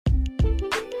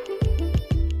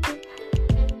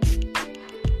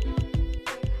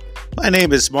My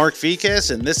name is Mark Vikas,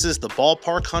 and this is the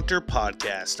Ballpark Hunter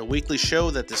Podcast, a weekly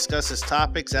show that discusses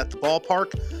topics at the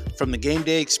ballpark, from the game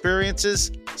day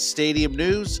experiences, stadium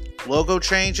news, logo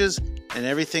changes, and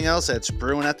everything else that's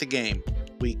brewing at the game.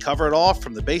 We cover it all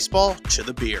from the baseball to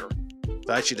the beer.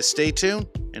 Invite you to stay tuned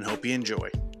and hope you enjoy.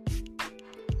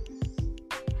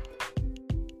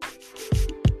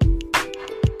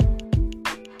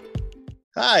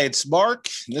 Hi, it's Mark.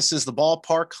 And this is the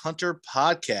Ballpark Hunter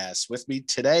Podcast. With me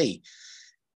today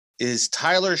is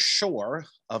Tyler Shore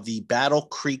of the Battle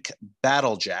Creek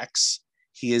Battlejacks.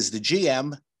 He is the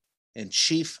GM and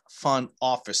Chief Fun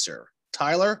Officer.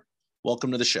 Tyler,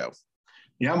 welcome to the show.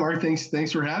 Yeah, Mark,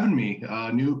 thanks for having me.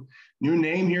 New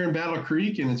name here in Battle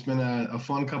Creek, and it's been a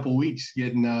fun couple weeks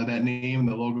getting that name and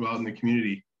the logo out in the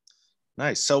community.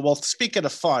 Nice. So, well, speaking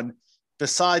of fun,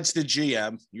 besides the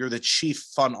GM, you're the Chief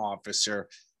Fun Officer.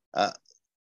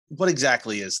 What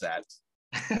exactly is that?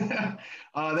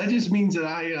 That just means that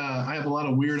I have a lot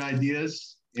of weird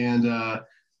ideas, and I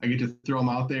get to throw them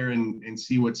out there and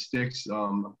see what sticks.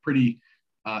 I'm a pretty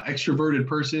extroverted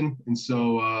person, and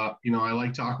so I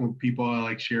like talking with people. I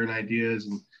like sharing ideas,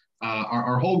 and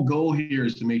our whole goal here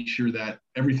is to make sure that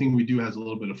everything we do has a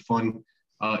little bit of fun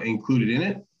included in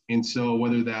it. And so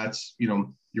whether that's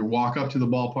your walk up to the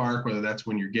ballpark, whether that's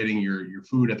when you're getting your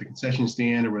food at the concession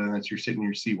stand, or whether that's you're sitting in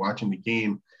your seat watching the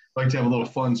game, I like to have a little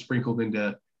fun sprinkled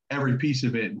into every piece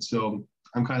of it. And so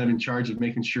I'm kind of in charge of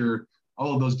making sure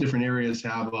all of those different areas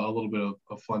have a little bit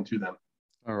of fun to them.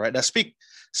 All right. Now,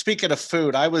 speaking of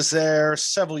food, I was there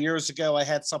several years ago. I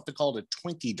had something called a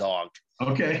Twinkie dog.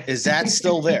 Okay. Is that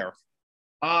still there?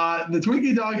 The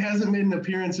Twinkie dog hasn't made an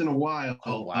appearance in a while.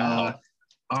 Oh, wow.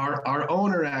 Our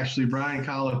owner, actually, Brian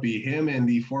Colopy, him and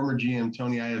the former GM,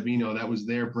 Tony Iovino, that was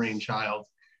their brainchild.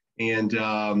 And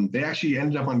they actually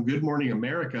ended up on Good Morning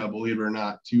America, believe it or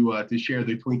not, to share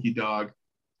the Twinkie dog,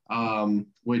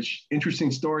 which,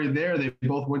 interesting story there. They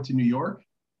both went to New York.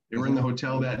 They were in the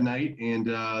hotel that night, and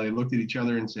they looked at each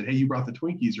other and said, "Hey, you brought the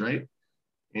Twinkies, right?"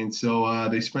 And so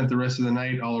they spent the rest of the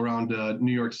night all around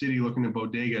New York City looking at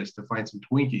bodegas to find some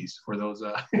Twinkies for those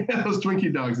those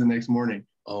Twinkie dogs the next morning.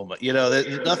 Oh my!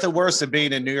 There's nothing worse than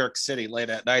being in New York City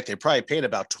late at night. They probably paid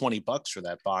about $20 for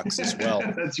that box as well.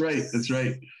 That's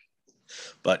right.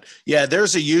 But yeah,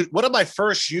 one of my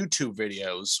first YouTube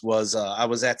videos was I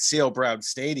was at C.O. Brown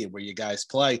Stadium where you guys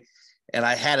play, and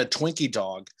I had a Twinkie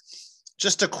dog.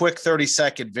 Just a quick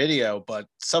 30-second video, but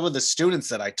some of the students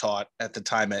that I taught at the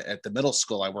time at the middle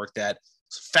school I worked at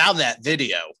found that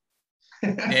video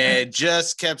and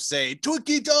just kept saying,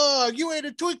 "Twinkie dog, you ate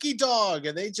a Twinkie dog,"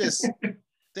 and they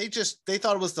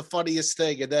thought it was the funniest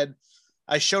thing. And then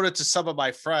I showed it to some of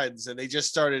my friends, and they just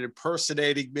started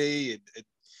impersonating me.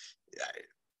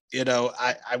 And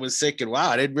I was thinking,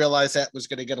 wow, I didn't realize that was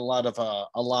going to get a lot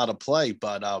of play,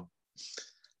 but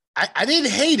I didn't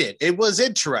hate it. It was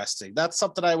interesting. That's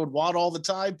something I would want all the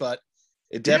time, but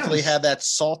it definitely had that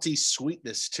salty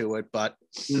sweetness to it. But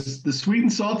the sweet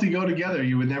and salty go together.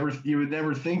 You would never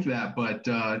think that, but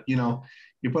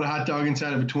you put a hot dog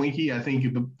inside of a Twinkie. I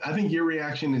think your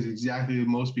reaction is exactly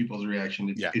most people's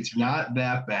reaction. It's not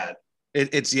that bad.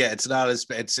 It's not as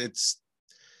bad.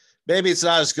 Maybe it's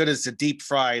not as good as the deep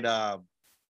fried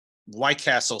White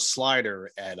Castle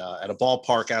slider at a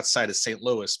ballpark outside of St.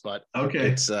 Louis, but okay,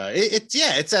 it's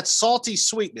that salty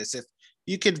sweetness. If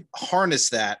you could harness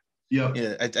that,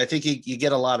 I think you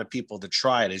get a lot of people to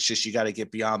try it. It's just you got to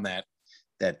get beyond that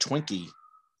Twinkie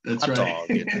hot dog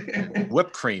and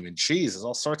whipped cream and cheese. There's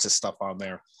all sorts of stuff on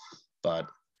there. But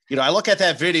I look at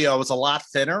that video; it was a lot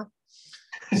thinner.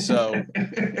 So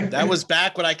that was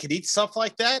back when I could eat stuff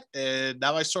like that, and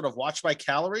now I sort of watch my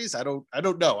calories. I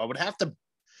don't know. I would have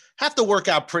to work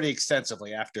out pretty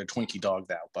extensively after a Twinkie dog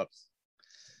now, but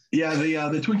yeah,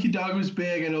 the Twinkie dog was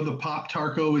big. I know the Pop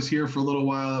Tarko was here for a little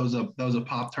while. That was a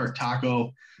Pop Tart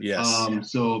taco. Yes.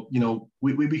 So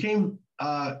we became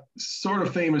sort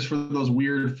of famous for those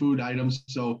weird food items.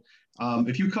 So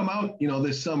if you come out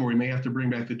this summer, we may have to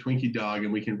bring back the Twinkie dog,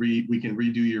 and we can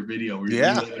redo your video.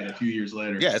 A few years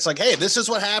later. Yeah, it's like, hey, this is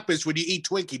what happens when you eat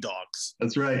Twinkie dogs.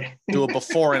 That's right. Do a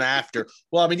before and after.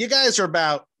 Well, I mean, you guys are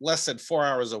about less than 4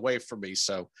 hours away from me,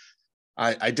 so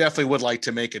I definitely would like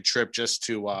to make a trip just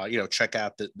to check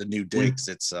out the new digs.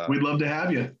 We'd love to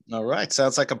have you. All right,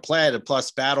 sounds like a plan. And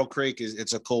plus, Battle Creek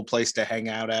it's a cool place to hang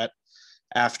out at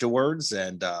afterwards,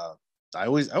 and I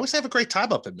always have a great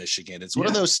time up in Michigan. It's one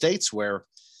of those states where,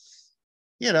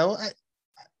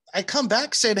 I come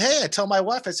back saying, hey, I tell my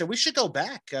wife, I said, we should go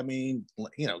back. I mean,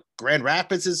 Grand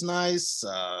Rapids is nice,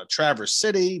 Traverse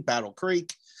City, Battle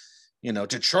Creek,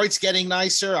 Detroit's getting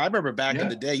nicer. I remember back in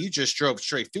the day, you just drove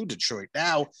straight through Detroit.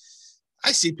 Now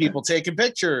I see people taking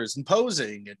pictures and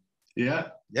posing. And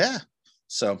yeah.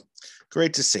 So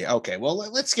great to see. Okay, well,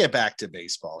 let's get back to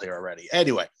baseball here already.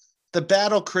 Anyway, the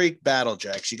Battle Creek Battle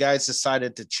Jacks, you guys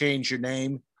decided to change your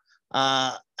name.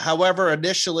 However,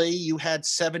 initially you had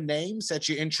 7 names that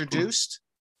you introduced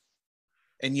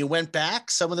and you went back.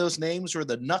 Some of those names were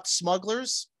the Nut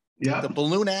Smugglers, the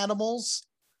Balloon Animals,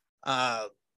 the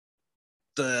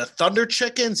Thunder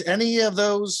Chickens. Any of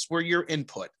those were your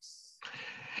input?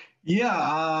 Yeah,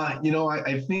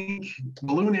 I think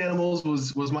Balloon Animals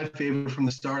was my favorite from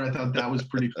the start. I thought that was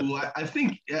pretty cool. I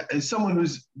think as someone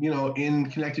who's,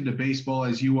 connected to baseball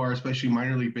as you are, especially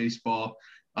minor league baseball,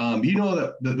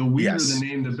 that the weirder the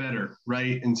name, the better,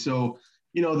 right? And so,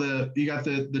 you got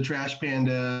the Trash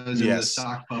Pandas and the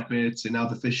sock puppets and now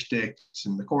the fish sticks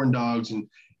and the corn dogs.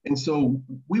 And so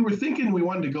we were thinking we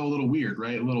wanted to go a little weird,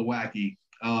 right? A little wacky.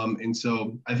 And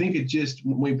so I think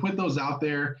when we put those out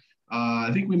there,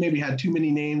 I think we maybe had too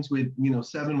many names with,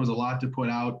 7 was a lot to put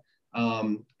out.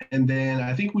 And then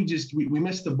I think we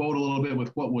missed the boat a little bit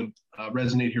with what would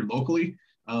resonate here locally.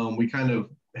 We kind of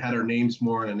had our names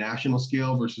more on a national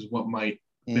scale versus what might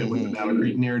fit with the Battle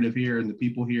Creek narrative here and the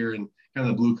people here and kind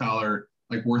of the blue collar,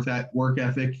 like work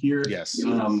ethic here. Yes.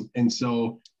 And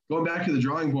so going back to the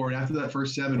drawing board after that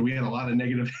first 7, we had a lot of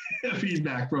negative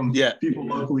feedback from people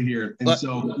locally here. And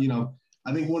so,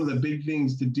 I think one of the big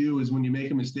things to do is when you make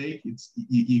a mistake,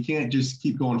 you can't just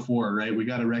keep going forward, right? We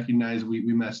got to recognize we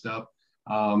messed up.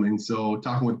 And so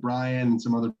talking with Brian and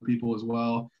some other people as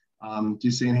well,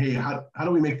 just saying, hey, how do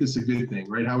we make this a good thing,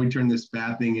 right? How do we turn this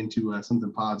bad thing into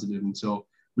something positive? And so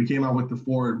we came out with the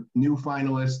 4 new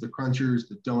finalists, the Crunchers,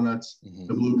 the Donuts,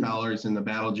 the Blue Collars, and the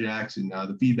Battle Jacks. And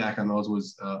the feedback on those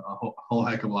was a whole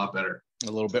heck of a lot better.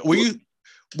 A little bit.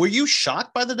 Were you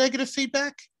shocked by the negative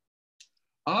feedback?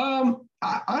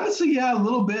 Honestly, yeah, a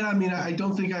little bit. I mean, I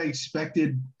don't think I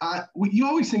expected. You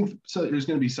always think so. There's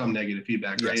going to be some negative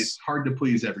feedback, right? It's hard to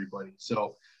please everybody.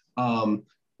 So,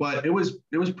 but it was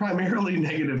primarily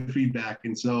negative feedback.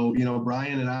 And so,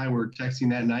 Brian and I were texting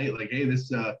that night, like, hey,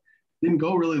 this didn't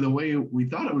go really the way we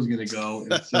thought it was going to go.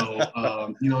 And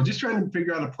so, just trying to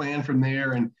figure out a plan from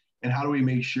there, and how do we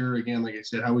make sure, again, like I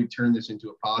said, how we turn this into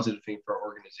a positive thing for our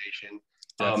organization.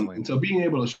 And so being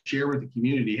able to share with the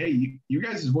community, hey, you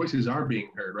guys' voices are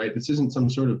being heard, right? This isn't some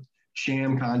sort of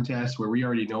sham contest where we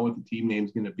already know what the team name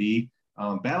is going to be.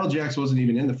 Battle Jacks wasn't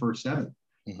even in the first 7.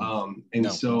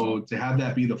 So to have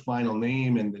that be the final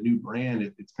name and the new brand,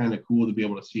 it's kind of cool to be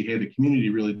able to see, hey, the community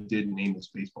really did name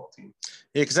this baseball team.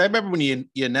 Yeah, because I remember when you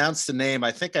announced the name,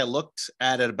 I think I looked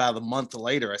at it about a month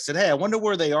later. I said, hey, I wonder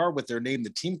where they are with their Name the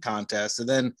Team contest. And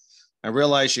then I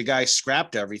realized you guys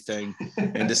scrapped everything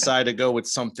and decided to go with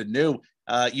something new.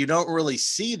 You don't really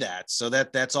see that. So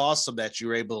that's awesome that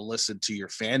you're able to listen to your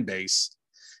fan base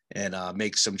and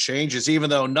make some changes, even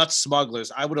though Nut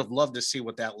Smugglers, I would have loved to see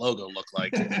what that logo looked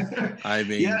like. I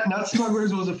mean, yeah, Nut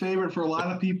Smugglers was a favorite for a lot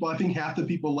of people. I think half the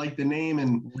people liked the name,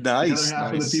 and the other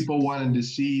half of the people wanted to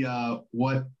see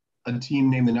what a team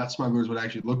named the Nut Smugglers would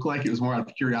actually look like. It was more out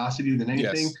of curiosity than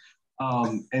anything. Yes.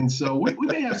 And so we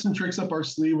may have some tricks up our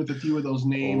sleeve with a few of those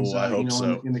names,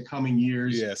 in the coming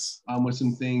years. Yes. With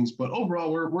some things, but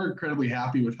overall, we're incredibly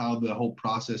happy with how the whole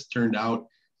process turned out.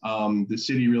 The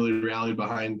city really rallied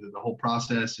behind the whole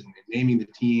process and naming the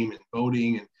team and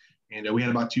voting, and we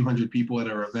had about 200 people at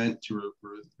our event to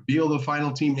reveal the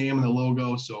final team name and the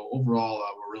logo. So overall,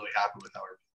 we're really happy with how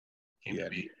it came to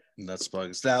be. That's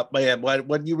bugs. Now,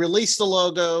 when you released the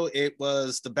logo, it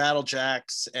was the Battle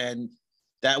Jacks, and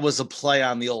that was a play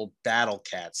on the old Battle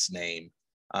Cats name.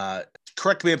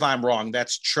 Correct me if I'm wrong.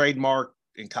 That's trademarked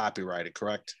and copyrighted,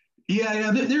 correct?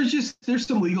 Yeah. There's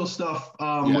some legal stuff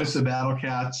with the Battle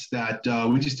Cats that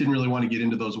we just didn't really want to get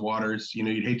into those waters.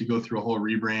 You'd hate to go through a whole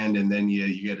rebrand and then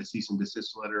you get a cease and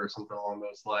desist letter or something along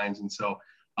those lines. And so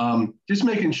just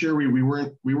making sure we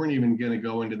weren't even going to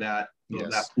go into that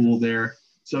pool there.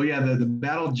 So yeah, the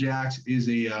Battle Jacks is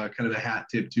a kind of a hat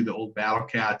tip to the old Battle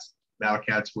Cats. Battle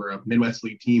Cats were a Midwest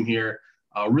League team here.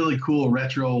 Really cool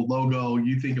retro logo.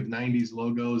 You think of 90s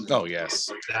logos. Oh, yes.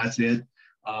 That's it.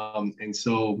 And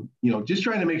so, just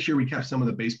trying to make sure we kept some of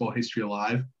the baseball history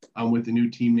alive with the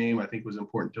new team name, I think was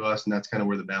important to us. And that's kind of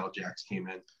where the Battle Jacks came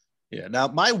in. Yeah. Now,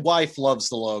 my wife loves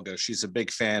the logo. She's a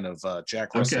big fan of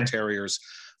Jack Russell Terriers.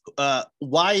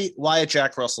 Why a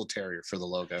Jack Russell Terrier for the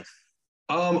logo?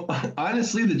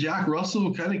 Honestly, the Jack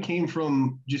Russell kind of came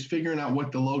from just figuring out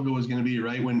what the logo was going to be,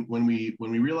 right? When we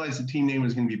realized the team name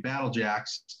was going to be Battle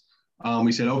Jacks,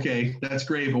 we said, okay, that's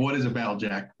great, but what is a Battle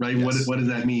Jack, right? Yes. What does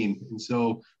that mean? And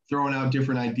so throwing out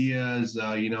different ideas,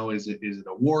 is it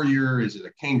a warrior? Is it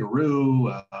a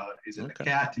kangaroo? Is it a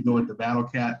cat to go with the Battle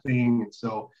Cat thing? And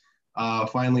so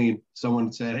finally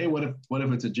someone said, hey, what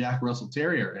if it's a Jack Russell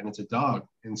Terrier and it's a dog?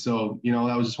 And so,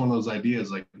 that was just one of those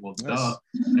ideas, like, well, duh,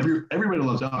 everybody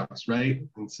loves dogs, right?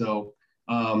 And so,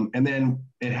 and then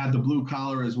it had the blue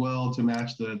collar as well to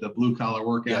match the blue collar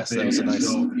work ethic. Yes, that was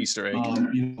a nice Easter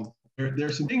egg.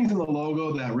 There's some things in the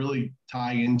logo that really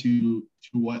tie into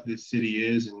what this city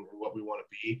is and what we want to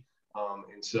be.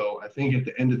 And so I think at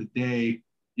the end of the day,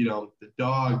 the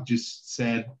dog just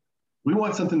said, we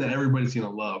want something that everybody's going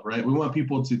to love, right? We want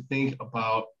people to think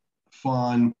about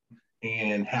fun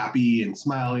and happy and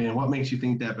smiling. And what makes you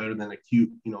think that better than a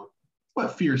cute,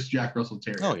 what fierce Jack Russell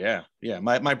Terrier? Oh, yeah. Yeah.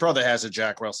 My brother has a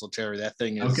Jack Russell Terrier. That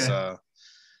thing is, okay.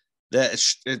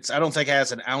 I don't think it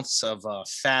has an ounce of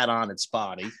fat on its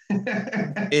body.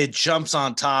 It jumps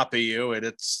on top of you, and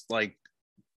it's like,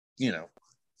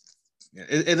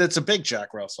 it's a big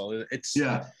Jack Russell. She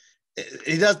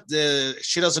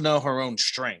doesn't know her own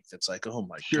strength. It's like, oh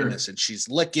my goodness. And she's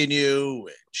licking you,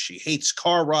 and she hates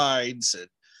car rides, and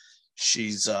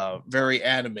she's very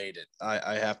animated.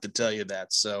 I have to tell you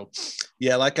that. So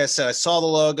yeah, like I said, I saw the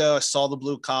logo, I saw the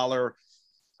blue collar.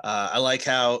 I like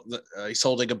how he's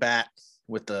holding a bat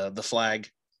with the flag.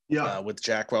 Yeah. With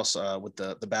Jack Russell, with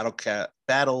the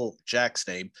Battle Jack's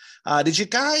name. Did you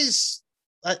guys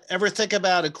ever think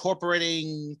about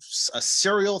incorporating a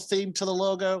cereal theme to the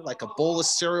logo, like a bowl of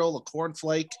cereal, a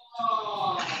cornflake?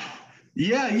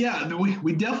 Yeah.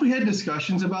 We definitely had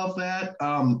discussions about that.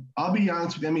 I'll be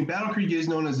honest with you. I mean, Battle Creek is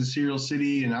known as a cereal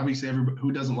city, and obviously everybody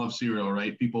who doesn't love cereal,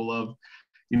 right? People love,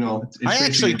 I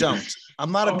actually don't.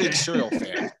 I'm not a big cereal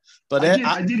fan. But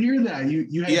I did hear that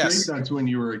you had grape nuts when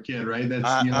you were a kid, right? That's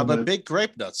I'm a big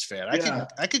grape nuts fan.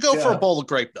 I could go for a bowl of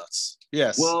grape nuts.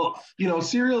 Yes. Well,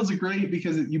 cereal is great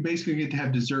because you basically get to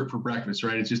have dessert for breakfast,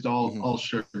 right? It's just all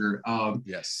sugar.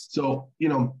 Yes. So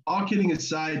all kidding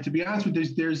aside, to be honest with you,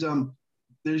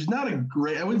 there's not a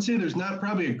great. I would say there's not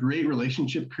probably a great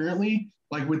relationship currently,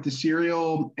 like with the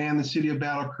cereal and the city of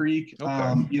Battle Creek.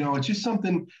 Okay. It's just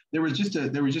something. There was just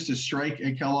a strike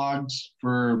at Kellogg's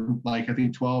for like I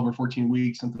think 12 or 14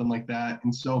 weeks, something like that.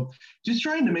 And so just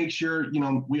trying to make sure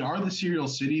we are the cereal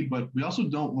city, but we also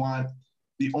don't want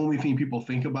the only thing people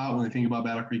think about when they think about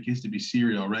Battle Creek is to be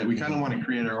cereal, right? We kind of want to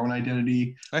create our own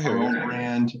identity, our own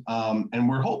brand, and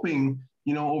we're hoping.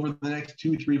 Over the next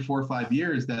 2, 3, 4, 5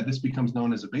 years, that this becomes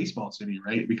known as a baseball city,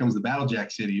 right? It becomes the Battle Jack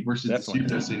city versus the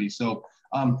cereal city. So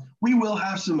we will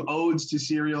have some odes to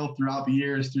cereal throughout the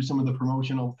years through some of the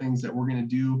promotional things that we're going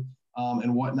to do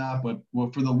and whatnot. But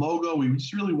for the logo, we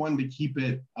just really wanted to keep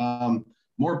it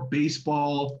more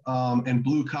baseball and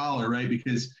blue collar, right?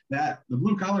 Because the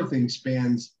blue collar thing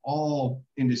spans all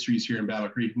industries here in Battle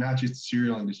Creek, not just the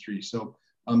cereal industry. So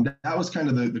that was kind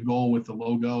of the goal with the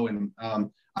logo. And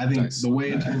I think the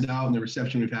way it turned out and the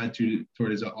reception we've had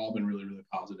toward it has all been really, really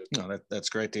positive. No, that's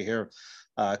great to hear.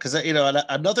 Because,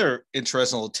 another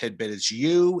interesting little tidbit is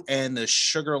you and the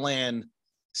Sugarland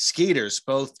Skeeters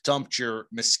both dumped your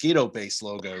mosquito-based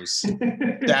logos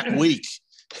that week.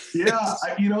 Yeah,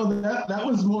 that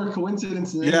was more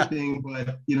coincidence than anything.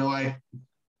 But,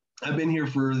 I've been here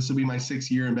this will be my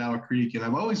 6th year in Battle Creek, and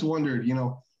I've always wondered,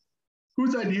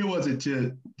 whose idea was it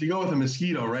to go with a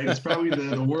mosquito, right? It's probably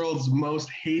the world's most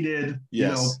hated,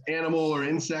 animal or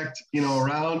insect,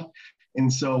 around.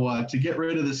 And so to get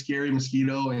rid of the scary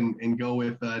mosquito and go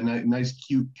with a nice,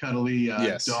 cute, cuddly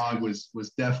dog was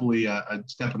definitely a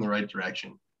step in the right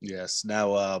direction. Yes.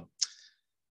 Now,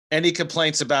 any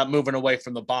complaints about moving away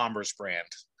from the Bombers brand?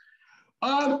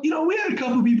 We had a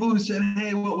couple of people who said,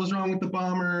 hey, what was wrong with the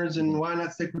Bombers and why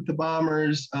not stick with the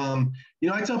Bombers?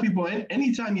 I tell people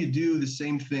anytime you do the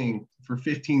same thing for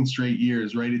 15 straight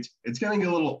years, right, it's going to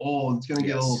get a little old. It's going to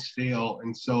get a little stale.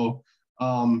 And so,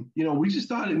 we just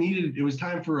thought it was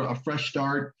time for a fresh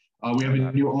start. We have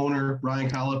a new owner, Brian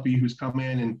Colopy, who's come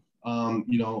in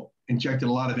and, injected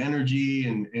a lot of energy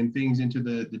and things into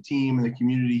the team and the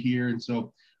community here. And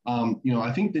so,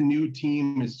 I think the new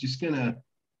team is just going to,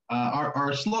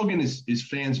 our slogan is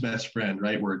fans' best friend,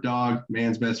 right? We're a dog,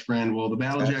 man's best friend. Well, the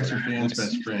Battle Jacks are fans'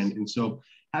 best friend. And so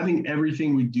having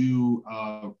everything we do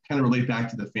kind of relate back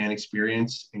to the fan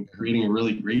experience and creating a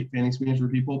really great fan experience for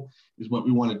people is what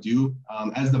we want to do.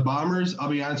 As the Bombers, I'll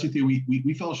be honest with you,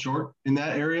 we fell short in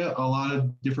that area a lot of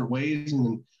different ways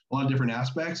and a lot of different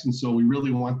aspects. And so we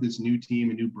really want this new team,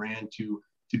 a new brand to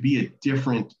be a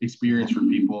different experience for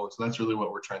people. So that's really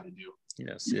what we're trying to do.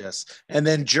 Yes. And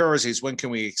then jerseys, when can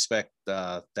we expect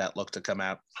that look to come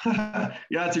out?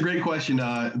 Yeah, it's a great question.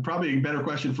 Probably a better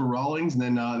question for Rawlings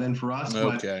than for us.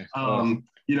 Okay. But,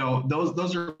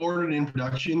 those are ordered in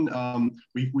production.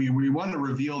 We want to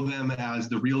reveal them as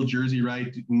the real jersey,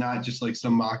 right? Not just like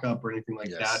some mock-up or anything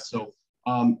like that. So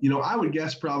I would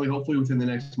guess probably hopefully within the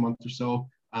next month or so,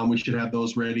 we should have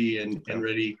those ready and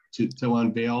ready to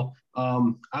unveil.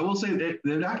 I will say that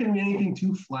they're not going to be anything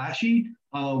too flashy.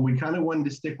 We kind of wanted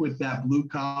to stick with that blue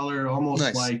collar, almost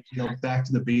Nice. like, back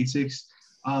to the basics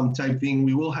type thing.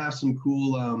 We will have some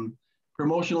cool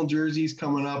promotional jerseys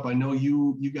coming up. I know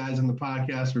you guys on the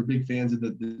podcast are big fans of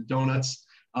the donuts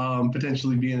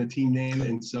potentially being a team name.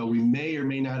 And so we may or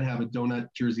may not have a donut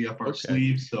jersey up our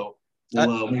sleeve. So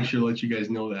we'll make sure to let you guys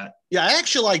know that. Yeah, I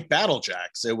actually like Battle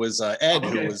Jacks. It was Ed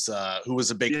who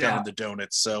was a big fan of the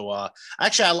donuts. So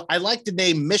actually, I like the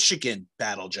name Michigan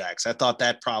Battle Jacks. I thought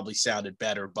that probably sounded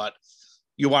better, but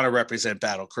you want to represent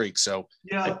Battle Creek, so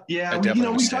I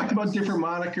we talked about different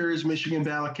monikers: Michigan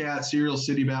Battle Cats, Cereal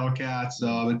City Battle Cats.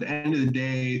 At the end of the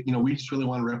day, we just really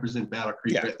want to represent Battle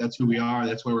Creek. Yeah. Right? That's who we are.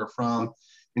 That's where we're from.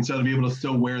 And so to be able to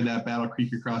still wear that Battle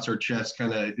Creek across our chest,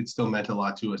 it still meant a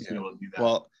lot to us to be able to do that.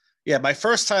 Well, yeah, my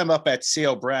first time up at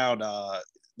C.O. Brown,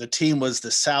 the team was the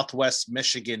Southwest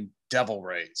Michigan Devil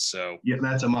Rays. So yeah,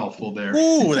 that's a mouthful there.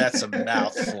 Ooh, that's a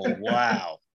mouthful.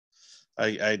 Wow.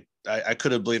 I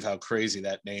couldn't believe how crazy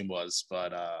that name was,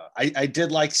 but I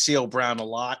did like C.O. Brown a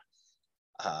lot.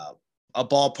 A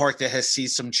ballpark that has seen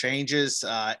some changes.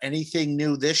 Anything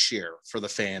new this year for the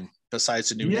fan besides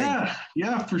the new name?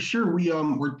 Yeah, for sure.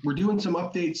 We're doing some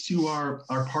updates to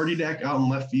our party deck out in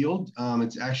left field.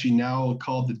 It's actually now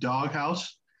called the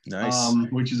Doghouse. Nice.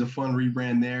 Which is a fun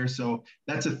rebrand there. So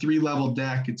that's a 3-level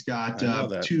deck. It's got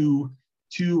two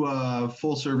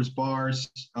full service bars,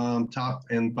 top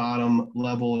and bottom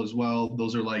level as well.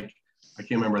 Those are like, I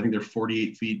can't remember, I think they're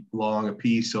 48 feet long a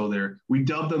piece. So we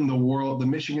dubbed them the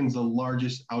Michigan's the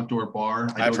largest outdoor bar.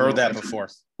 I've heard that before.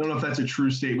 I don't know if that's a true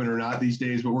statement or not these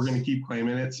days, but we're going to keep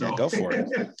claiming it. So yeah, go for it.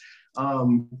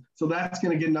 So that's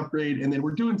going to get an upgrade. And then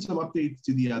we're doing some updates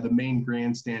to the main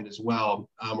grandstand as well.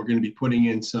 We're going to be putting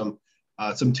in some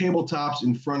tabletops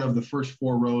in front of the first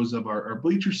 4 rows of our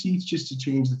bleacher seats, just to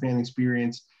change the fan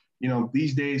experience.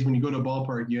 These days when you go to a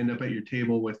ballpark, you end up at your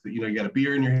table with, you got a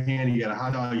beer in your hand, you got a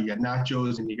hot dog, you got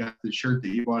nachos, and you got the shirt that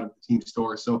you bought at the team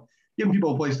store. So giving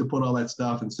people a place to put all that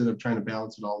stuff instead of trying to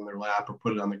balance it all in their lap or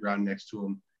put it on the ground next to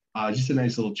them. Just a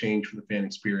nice little change for the fan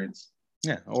experience.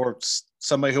 Yeah, or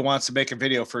somebody who wants to make a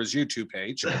video for his YouTube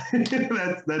page.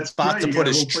 that's spot right. to put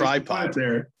his tripod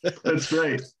there. That's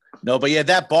right. No, but yeah,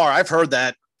 that bar, I've heard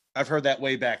that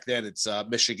way back then. It's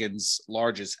Michigan's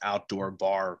largest outdoor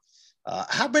bar.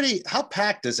 How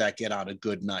packed does that get on a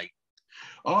good night?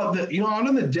 Out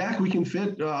on the deck, we can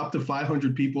fit up to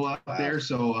 500 people out there.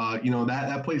 So,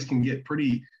 that place can get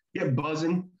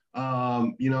buzzing.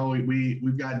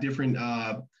 We've got different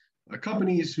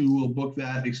companies who will book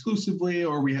that exclusively,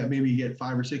 or we have maybe get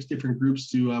 5 or 6 different groups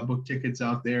to book tickets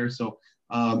out there. So,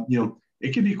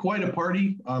 it can be quite a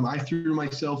party. I threw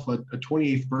myself a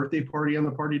 28th birthday party on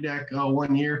the party deck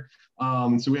one year.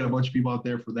 So we had a bunch of people out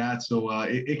there for that. So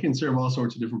it can serve all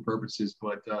sorts of different purposes,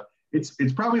 but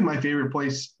it's probably my favorite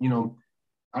place,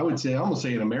 I would say, almost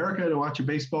say in America to watch a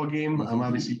baseball game. Mm-hmm. I'm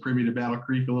obviously privy to Battle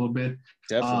Creek a little bit.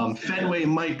 Definitely. Fenway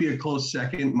might be a close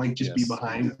second, might just be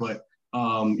behind, but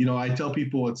I tell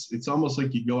people it's almost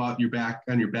like you go out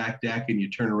on your back deck and you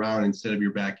turn around, instead of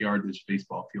your backyard, there's a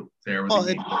baseball field there.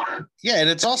 And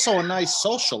it's also a nice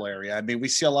social area. I mean, we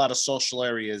see a lot of social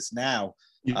areas now,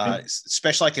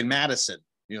 especially like in Madison.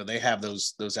 They have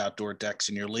those outdoor decks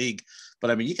in your league.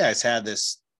 But I mean, you guys had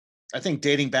this, I think,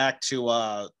 dating back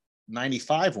to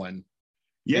 95 when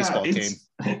baseball came.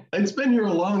 It's been here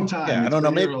a long time. Yeah, I don't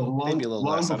know, maybe a little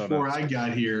long before I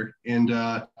got here. And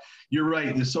you're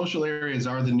right. The social areas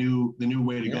are the new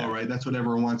way to go, right? That's what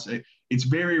everyone wants. It's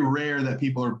very rare that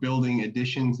people are building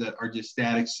additions that are just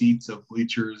static seats of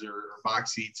bleachers or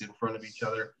box seats in front of each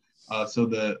other. So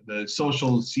the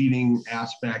social seating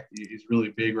aspect is really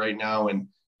big right now. And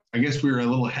I guess we were a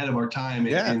little ahead of our time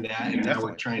in that. And definitely. Now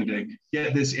we're trying to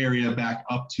get this area back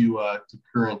up to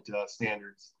current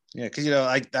standards. Yeah, because,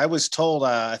 I was told,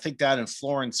 I think down in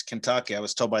Florence, Kentucky, I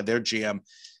was told by their GM,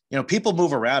 people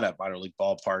move around at minor league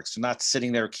ballparks. They're not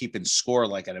sitting there keeping score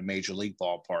like at a major league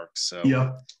ballpark. So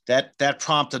that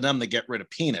prompted them to get rid of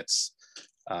peanuts.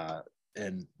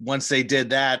 And once they did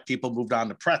that, people moved on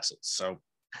to pretzels. So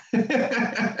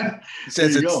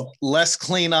since it's less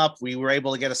cleanup, we were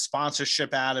able to get a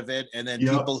sponsorship out of it. And then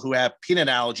people who have peanut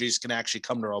allergies can actually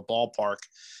come to a ballpark,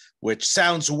 which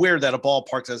sounds weird that a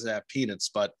ballpark doesn't have peanuts,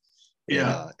 but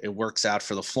it works out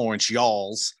for the Florence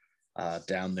Y'alls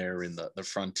down there in the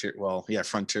Frontier. Well,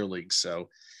 Frontier League. So,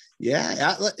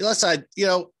 listen,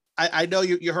 I know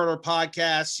you heard our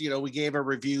podcast. We gave our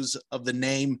reviews of the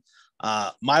name.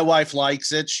 My wife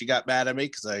likes it. She got mad at me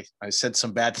because I said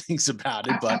some bad things about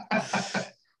it, but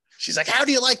She's like, how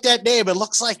do you like that name? It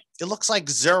looks like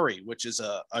Zuri, which is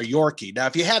a Yorkie. Now,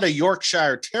 if you had a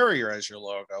Yorkshire Terrier as your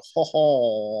logo,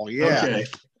 yeah, Okay.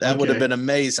 that would have been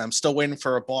amazing. I'm still waiting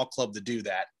for a ball club to do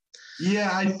that. Yeah,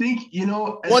 I think,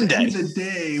 at One the day. end of the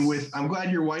day, I'm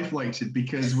glad your wife likes it,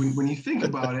 because when you think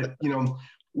about it,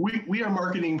 we are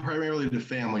marketing primarily to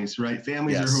families, right?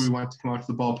 Families are who we want to come out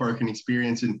to the ballpark and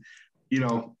experience. And,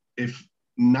 if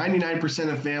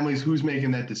 99% of families, who's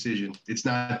making that decision? It's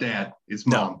not dad, it's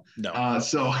mom. No.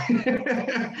 So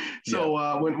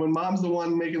when mom's the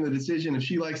one making the decision, if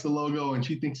she likes the logo and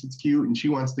she thinks it's cute and she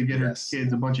wants to get her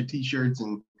kids a bunch of t-shirts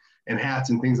and hats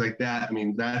and things like that, I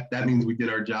mean, that means we did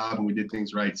our job and we did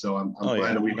things right. So I'm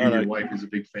glad that your wife is a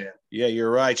big fan. Yeah,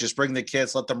 you're right. Just bring the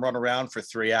kids, let them run around for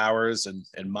 3 hours,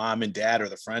 and mom and dad or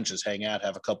the friends just hang out,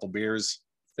 have a couple beers.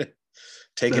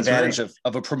 Take advantage of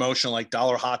a promotion like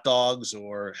 $1 hot dogs,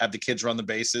 or have the kids run the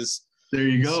bases. There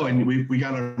you go. So, and we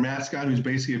got our mascot who's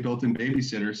basically a built-in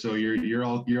babysitter. So you're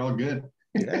all good.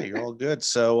 Yeah, you're all good.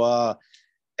 So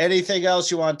anything else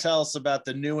you want to tell us about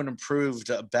the new and improved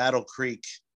Battle Creek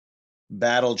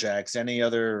Battle Jacks? Any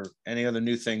other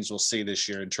new things we'll see this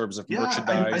year in terms of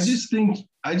merchandise? I just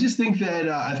think that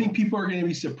I think people are going to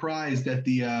be surprised at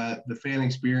the fan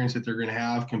experience that they're going to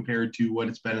have compared to what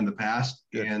it's been in the past.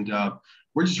 Good. And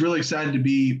we're just really excited to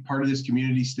be part of this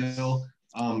community still.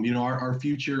 Our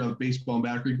future of baseball in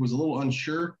Battle Creek was a little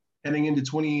unsure heading into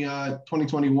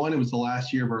 2021. It was the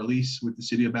last year of our lease with the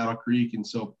city of Battle Creek. And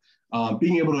so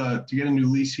being able to get a new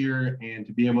lease here and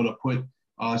to be able to put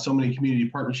so many community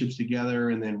partnerships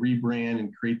together and then rebrand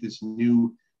and create this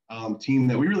new team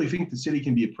that we really think the city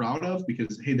can be proud of,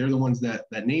 because, hey, they're the ones that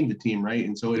named the team, right?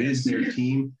 And so it is their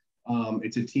team.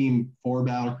 It's a team for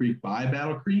Battle Creek by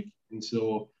Battle Creek. And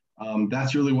so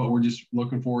that's really what we're just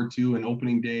looking forward to. And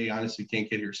opening day, honestly, can't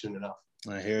get here soon enough.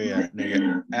 I hear you. No,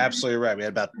 you're absolutely right. We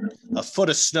had about a foot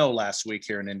of snow last week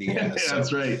here in Indiana. Yeah, so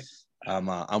that's right.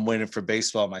 I'm waiting for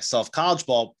baseball myself. College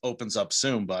ball opens up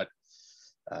soon, but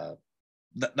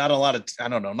not a lot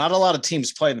of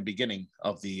teams play in the beginning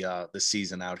of the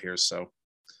season out here. So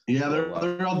yeah,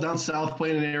 they're all down south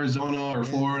playing in Arizona or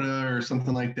Florida or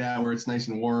something like that, where it's nice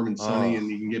and warm and sunny and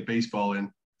you can get baseball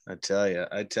in. I tell you,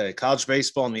 college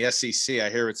baseball in the SEC, I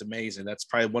hear it's amazing. That's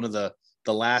probably one of the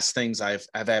last things I've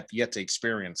yet to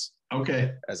experience.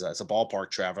 Okay. As a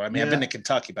ballpark traveler. I mean, I've been to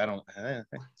Kentucky, but I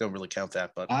don't really count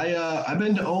that. But I've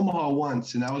been to Omaha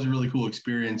once, and that was a really cool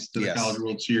experience to the College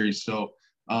World Series. So,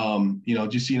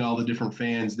 just seeing all the different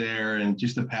fans there and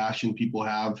just the passion people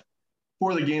have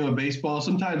for the game of baseball.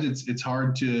 Sometimes it's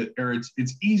hard to, or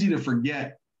it's easy to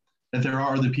forget that there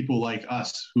are other people like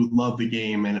us who love the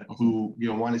game and who,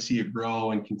 want to see it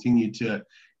grow and continue to,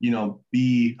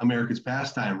 be America's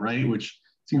pastime, right? Which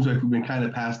seems like we've been kind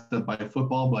of passed up by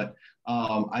football, but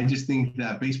I just think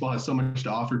that baseball has so much to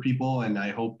offer people. And I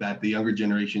hope that the younger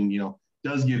generation,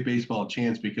 does give baseball a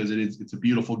chance, because it's a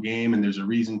beautiful game. And there's a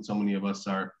reason so many of us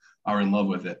are in love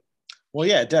with it. Well,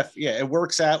 yeah, it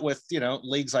works out with,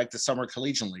 leagues like the summer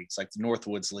collegiate leagues, like the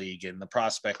Northwoods League and the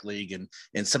Prospect League and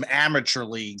some amateur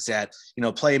leagues that,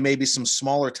 play maybe some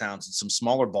smaller towns and some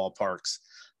smaller ballparks.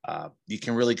 You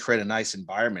can really create a nice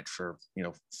environment for,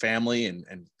 family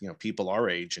and people our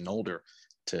age and older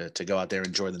to go out there and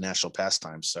enjoy the national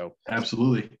pastime. So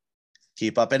absolutely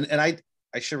keep up. And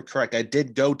I should correct. I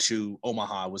did go to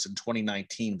Omaha. It was in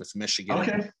 2019 with Michigan.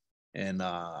 Okay. And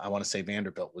I want to say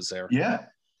Vanderbilt was there. Yeah.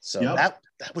 So that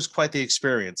was quite the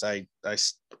experience. I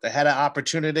had an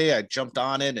opportunity. I jumped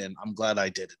on it, and I'm glad I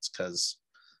did it, because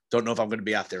don't know if I'm going to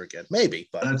be out there again. Maybe,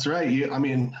 but that's right.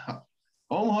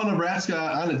 Omaha, Nebraska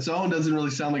on its own doesn't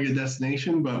really sound like a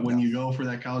destination, but when you go for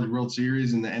that College World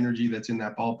Series and the energy that's in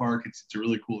that ballpark, it's a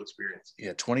really cool experience.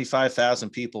 Yeah, 25,000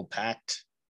 people packed.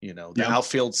 The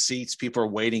outfield seats. People are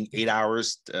waiting 8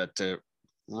 hours to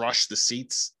rush the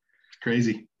seats.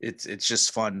 Crazy. It's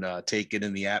just fun taking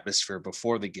in the atmosphere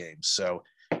before the game. So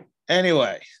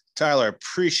anyway, Tyler,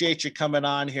 appreciate you coming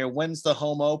on here. When's the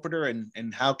home opener,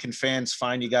 and how can fans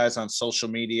find you guys on social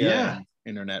media and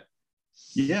internet?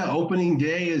 Yeah, opening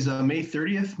day is May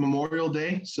 30th, Memorial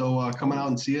Day. So coming out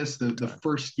and see us, the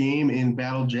first game in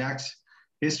Battle Jacks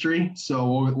history.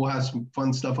 So we'll have some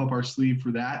fun stuff up our sleeve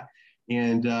for that.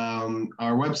 And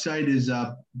our website is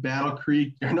Battle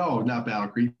Creek. No, not Battle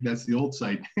Creek. That's the old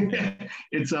site.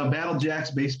 It's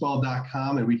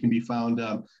battlejacksbaseball.com, and we can be found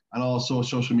on all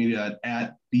social media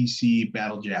at BC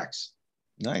Battle Jacks.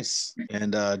 Nice.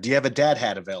 And do you have a dad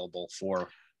hat available for?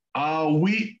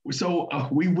 We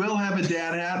will have a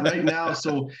dad hat right now.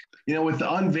 So, with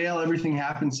the unveil, everything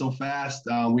happened so fast.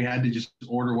 We had to just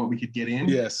order what we could get in.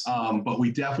 Yes. But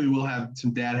we definitely will have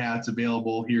some dad hats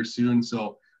available here soon.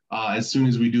 So, as soon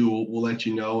as we do, we'll let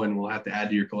you know, and we'll have to add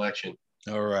to your collection.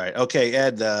 All right. Okay,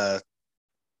 Ed,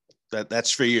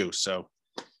 that's for you. So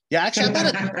yeah, actually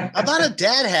I'm not a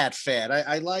dad hat fan.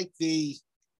 I like the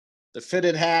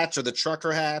fitted hats or the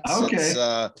trucker hats. Okay. It's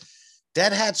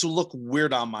dad hats will look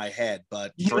weird on my head,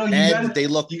 but for you Ed, they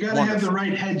look you gotta wonderful. have the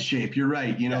right head shape. You're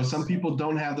right. Yes. Some people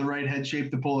don't have the right head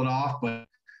shape to pull it off, but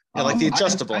yeah, like the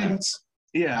adjustable hats.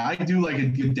 Yeah, I do like a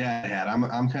good dad hat.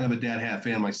 I'm kind of a dad hat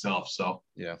fan myself, so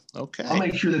yeah. Okay. I'll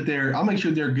make sure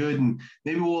they're good, and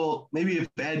maybe if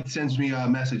Ed sends me a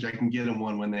message, I can get them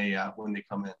one when they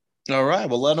come in. All right,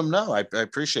 well, let them know. I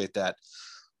appreciate that.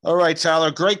 All right,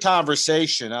 Tyler, great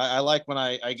conversation. I like when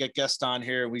I get guests on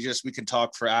here. We can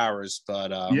talk for hours,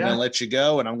 but I'm going to let you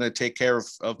go, and I'm going to take care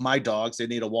of my dogs. They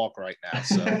need a walk right now.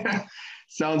 So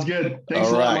sounds good. Thanks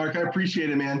a lot, Mark. I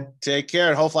appreciate it, man. Take care,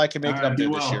 and hopefully I can make it up there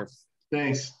this year.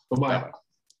 Thanks. Bye-bye.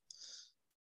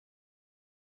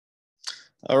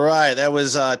 All right, that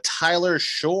was Tyler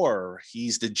Shore.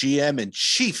 He's the GM and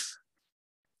chief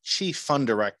fund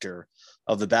director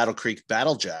of the Battle Creek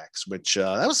Battlejacks, which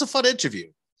that was a fun interview.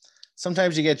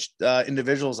 Sometimes you get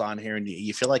individuals on here and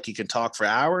you feel like you can talk for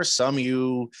hours. Some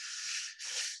you're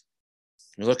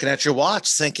looking at your watch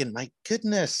thinking, my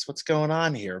goodness, what's going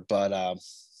on here? But,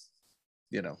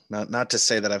 not to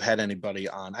say that I've had anybody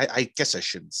on. I guess I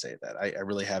shouldn't say that. I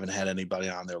really haven't had anybody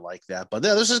on there like that. But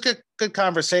yeah, this is good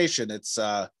conversation. It's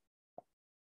I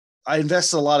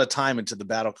invested a lot of time into the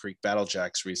Battle Creek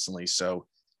Battlejacks recently. So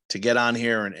to get on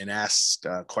here and ask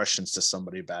questions to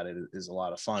somebody about it is a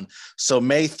lot of fun. So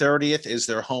May 30th is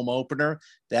their home opener.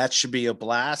 That should be a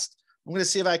blast. I'm going to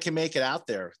see if I can make it out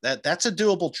there. That's a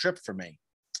doable trip for me.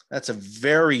 That's a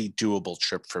very doable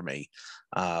trip for me.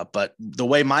 But the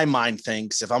way my mind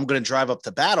thinks, if I'm going to drive up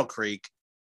to Battle Creek,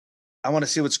 I want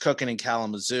to see what's cooking in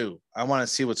Kalamazoo. I want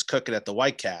to see what's cooking at the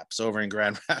Whitecaps over in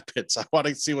Grand Rapids. I want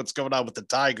to see what's going on with the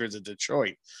Tigers in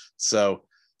Detroit. So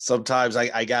sometimes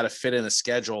I got to fit in a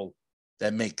schedule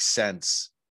that makes sense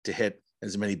to hit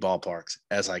as many ballparks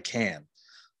as I can.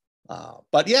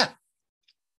 But yeah,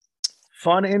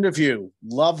 fun interview.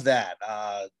 Love that.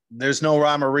 There's no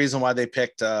rhyme or reason why they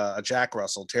picked a Jack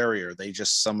Russell Terrier.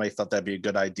 Somebody thought that'd be a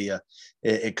good idea.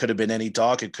 It could have been any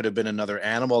dog. It could have been another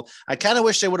animal. I kind of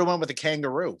wish they would have went with a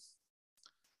kangaroo.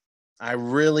 I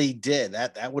really did.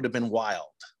 That would have been wild.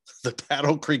 The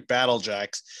Battle Creek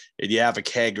Battlejacks, and you have a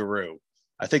kangaroo.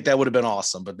 I think that would have been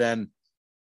awesome. But then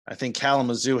I think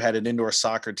Kalamazoo had an indoor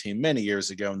soccer team many years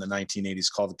ago in the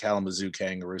 1980s called the Kalamazoo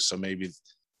Kangaroo. So maybe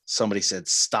somebody said,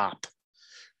 stop.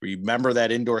 Remember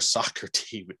that indoor soccer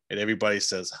team? And everybody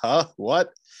says, huh? What?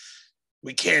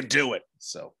 We can't do it.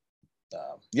 So,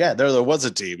 there was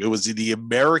a team. It was the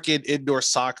American Indoor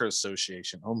Soccer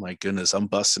Association. Oh, my goodness. I'm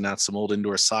busting out some old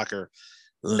indoor soccer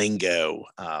lingo.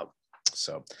 Well,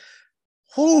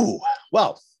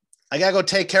 I got to go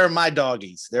take care of my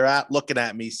doggies. They're out looking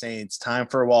at me saying it's time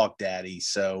for a walk, Daddy.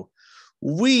 So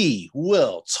we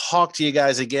will talk to you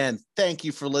guys again. Thank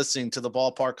you for listening to the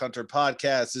Ballpark Hunter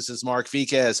podcast. This is Mark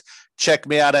Viquez. Check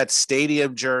me out at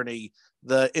Stadium Journey,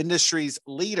 the industry's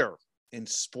leader in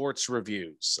sports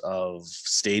reviews of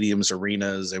stadiums,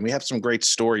 arenas, and we have some great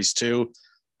stories too.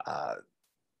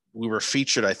 We were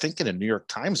featured, I think, in a New York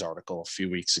Times article a few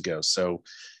weeks ago. So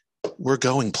we're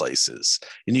going places.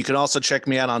 And you can also check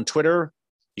me out on Twitter.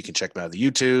 You can check me out on the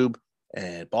YouTube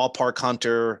and Ballpark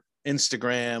Hunter,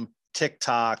 Instagram,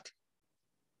 TikTok,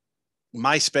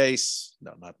 MySpace.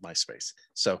 No, not MySpace.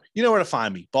 So you know where to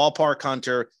find me. Ballpark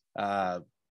Hunter.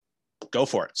 Go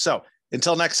for it. So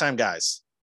until next time, guys,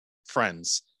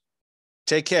 friends,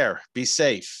 take care. Be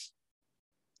safe.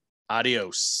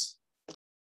 Adios.